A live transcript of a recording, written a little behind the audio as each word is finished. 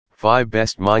5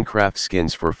 Best Minecraft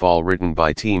Skins for Fall written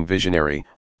by Team Visionary,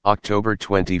 October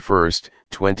 21st,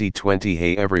 2020.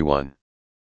 Hey everyone.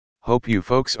 Hope you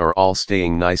folks are all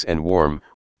staying nice and warm.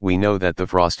 We know that the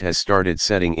frost has started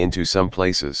setting into some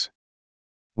places.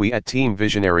 We at Team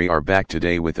Visionary are back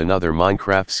today with another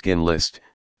Minecraft skin list,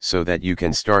 so that you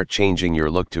can start changing your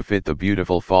look to fit the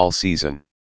beautiful fall season.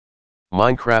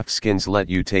 Minecraft skins let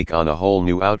you take on a whole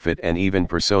new outfit and even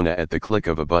persona at the click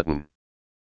of a button.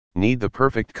 Need the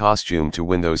perfect costume to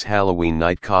win those Halloween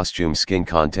night costume skin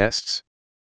contests?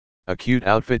 A cute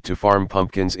outfit to farm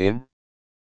pumpkins in?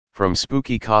 From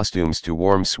spooky costumes to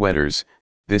warm sweaters,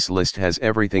 this list has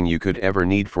everything you could ever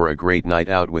need for a great night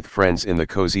out with friends in the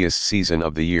coziest season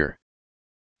of the year.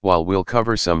 While we'll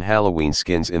cover some Halloween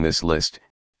skins in this list,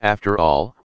 after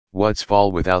all, what's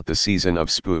fall without the season of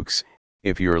spooks?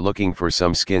 If you're looking for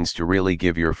some skins to really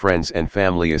give your friends and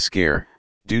family a scare,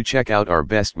 do check out our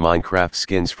best Minecraft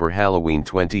skins for Halloween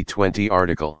 2020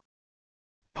 article.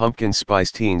 Pumpkin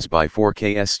Spice Teens by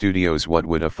 4KS Studios. What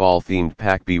would a fall-themed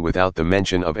pack be without the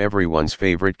mention of everyone's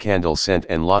favorite candle scent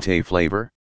and latte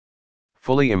flavor?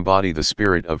 Fully embody the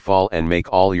spirit of fall and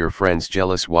make all your friends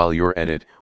jealous while you're at it,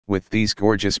 with these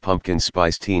gorgeous Pumpkin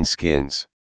Spice Teen skins.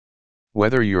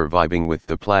 Whether you're vibing with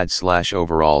the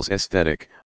plaid/overalls aesthetic,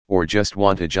 or just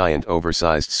want a giant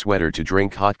oversized sweater to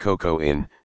drink hot cocoa in,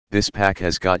 this pack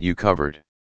has got you covered.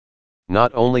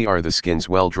 Not only are the skins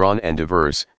well drawn and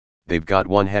diverse, they've got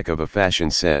one heck of a fashion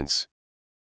sense.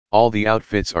 All the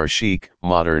outfits are chic,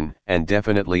 modern, and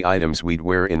definitely items we'd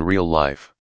wear in real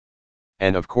life.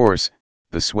 And of course,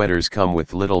 the sweaters come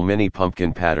with little mini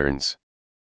pumpkin patterns.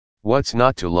 What's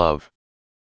not to love?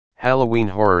 Halloween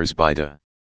Horrors by DA.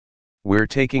 We're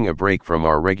taking a break from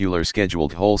our regular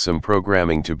scheduled wholesome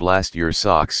programming to blast your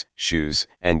socks, shoes,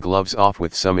 and gloves off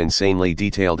with some insanely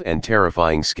detailed and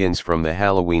terrifying skins from the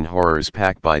Halloween Horrors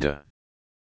pack by DA.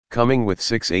 Coming with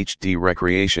 6 HD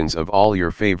recreations of all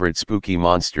your favorite spooky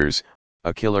monsters,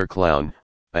 a killer clown,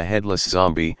 a headless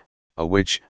zombie, a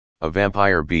witch, a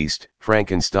vampire beast,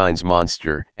 Frankenstein's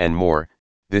monster, and more,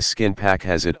 this skin pack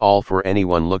has it all for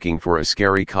anyone looking for a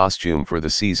scary costume for the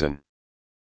season.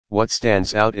 What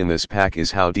stands out in this pack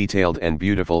is how detailed and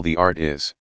beautiful the art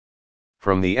is.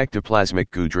 From the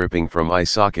ectoplasmic goo dripping from eye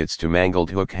sockets to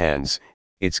mangled hook hands,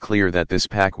 it's clear that this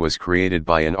pack was created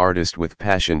by an artist with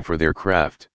passion for their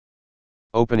craft.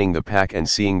 Opening the pack and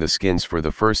seeing the skins for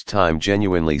the first time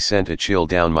genuinely sent a chill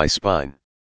down my spine.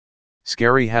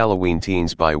 Scary Halloween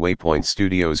Teens by Waypoint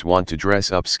Studios. Want to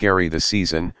dress up scary this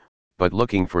season, but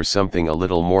looking for something a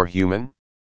little more human?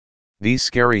 These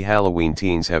scary Halloween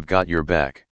teens have got your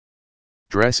back.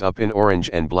 Dress up in orange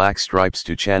and black stripes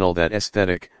to channel that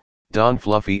aesthetic, don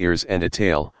fluffy ears and a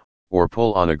tail, or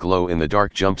pull on a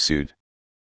glow-in-the-dark jumpsuit.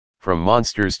 From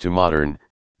monsters to modern,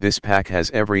 this pack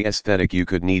has every aesthetic you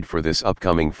could need for this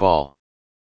upcoming fall.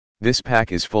 This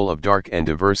pack is full of dark and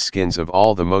diverse skins of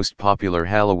all the most popular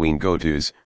Halloween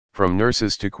go-tos, from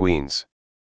nurses to queens.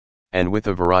 And with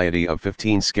a variety of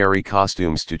 15 scary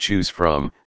costumes to choose from,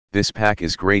 this pack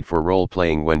is great for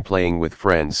role-playing when playing with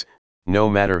friends, no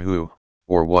matter who,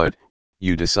 or what,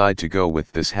 you decide to go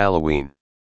with this Halloween.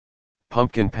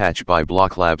 Pumpkin Patch by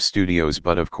BlockLab Studios.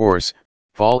 But of course,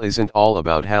 fall isn't all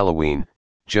about Halloween,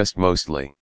 just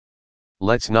mostly.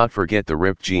 Let's not forget the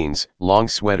ripped jeans, long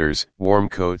sweaters, warm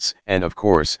coats, and of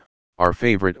course, our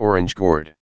favorite orange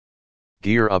gourd.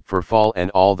 Gear up for fall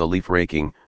and all the leaf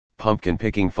raking, pumpkin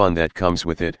picking fun that comes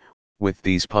with it, with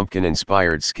these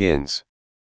pumpkin-inspired skins.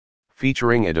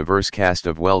 Featuring a diverse cast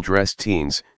of well-dressed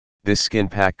teens, this skin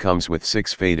pack comes with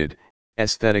 6 faded,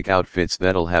 aesthetic outfits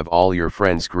that'll have all your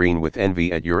friends green with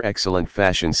envy at your excellent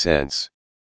fashion sense.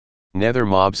 Nether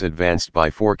Mobs Advanced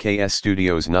by 4KS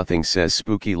Studios. Nothing says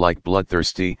spooky like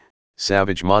bloodthirsty,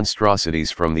 savage monstrosities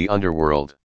from the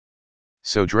underworld.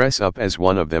 So dress up as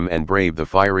one of them and brave the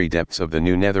fiery depths of the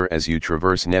new Nether as you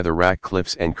traverse netherrack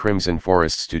cliffs and crimson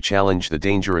forests to challenge the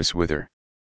dangerous Wither.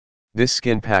 This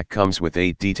skin pack comes with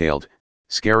 8 detailed,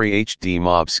 scary HD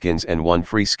mob skins and 1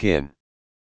 free skin.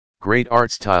 Great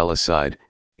art style aside,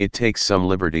 it takes some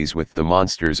liberties with the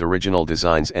monster's original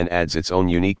designs and adds its own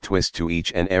unique twist to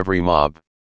each and every mob.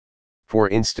 For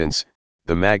instance,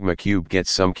 the Magma Cube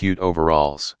gets some cute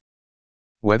overalls.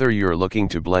 Whether you're looking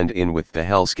to blend in with the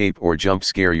hellscape or jump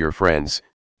scare your friends,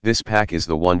 this pack is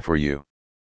the one for you.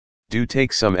 Do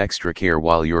take some extra care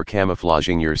while you're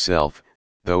camouflaging yourself,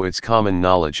 though it's common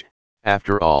knowledge,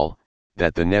 after all,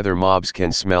 that the nether mobs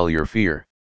can smell your fear.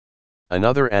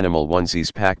 Another Animal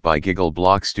Onesies pack by Giggle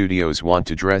Block Studios. Want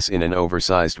to dress in an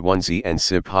oversized onesie and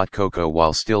sip hot cocoa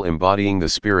while still embodying the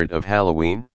spirit of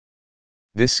Halloween?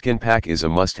 This skin pack is a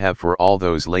must-have for all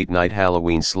those late-night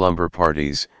Halloween slumber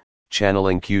parties,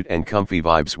 channeling cute and comfy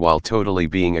vibes while totally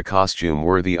being a costume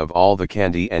worthy of all the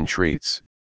candy and treats.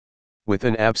 With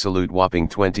an absolute whopping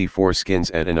 24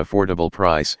 skins at an affordable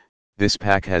price, this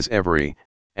pack has every,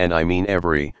 and I mean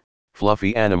every,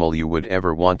 fluffy animal you would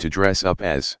ever want to dress up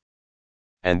as.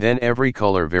 And then every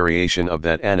color variation of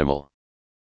that animal.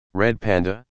 Red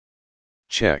panda?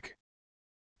 Check.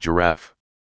 Giraffe?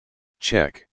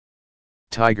 Check.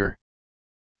 Tiger?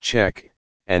 Check,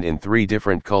 and in 3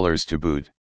 different colors to boot.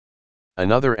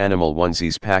 Another animal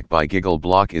onesies pack by Giggle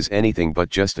Block is anything but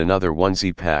just another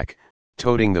onesie pack,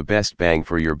 toting the best bang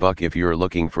for your buck if you're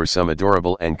looking for some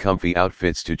adorable and comfy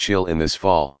outfits to chill in this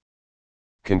fall.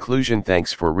 Conclusion: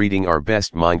 thanks for reading our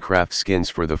best Minecraft skins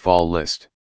for the fall list.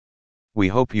 We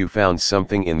hope you found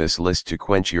something in this list to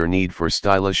quench your need for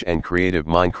stylish and creative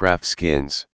Minecraft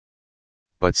skins.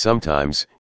 But sometimes,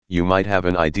 you might have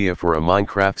an idea for a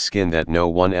Minecraft skin that no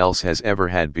one else has ever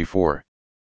had before.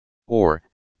 Or,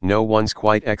 no one's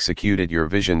quite executed your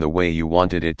vision the way you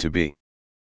wanted it to be.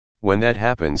 When that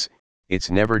happens, it's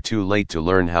never too late to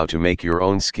learn how to make your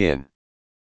own skin.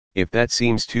 If that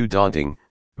seems too daunting,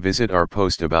 visit our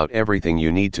post about everything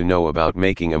you need to know about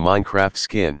making a Minecraft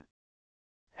skin.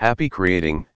 Happy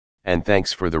creating, and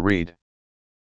thanks for the read.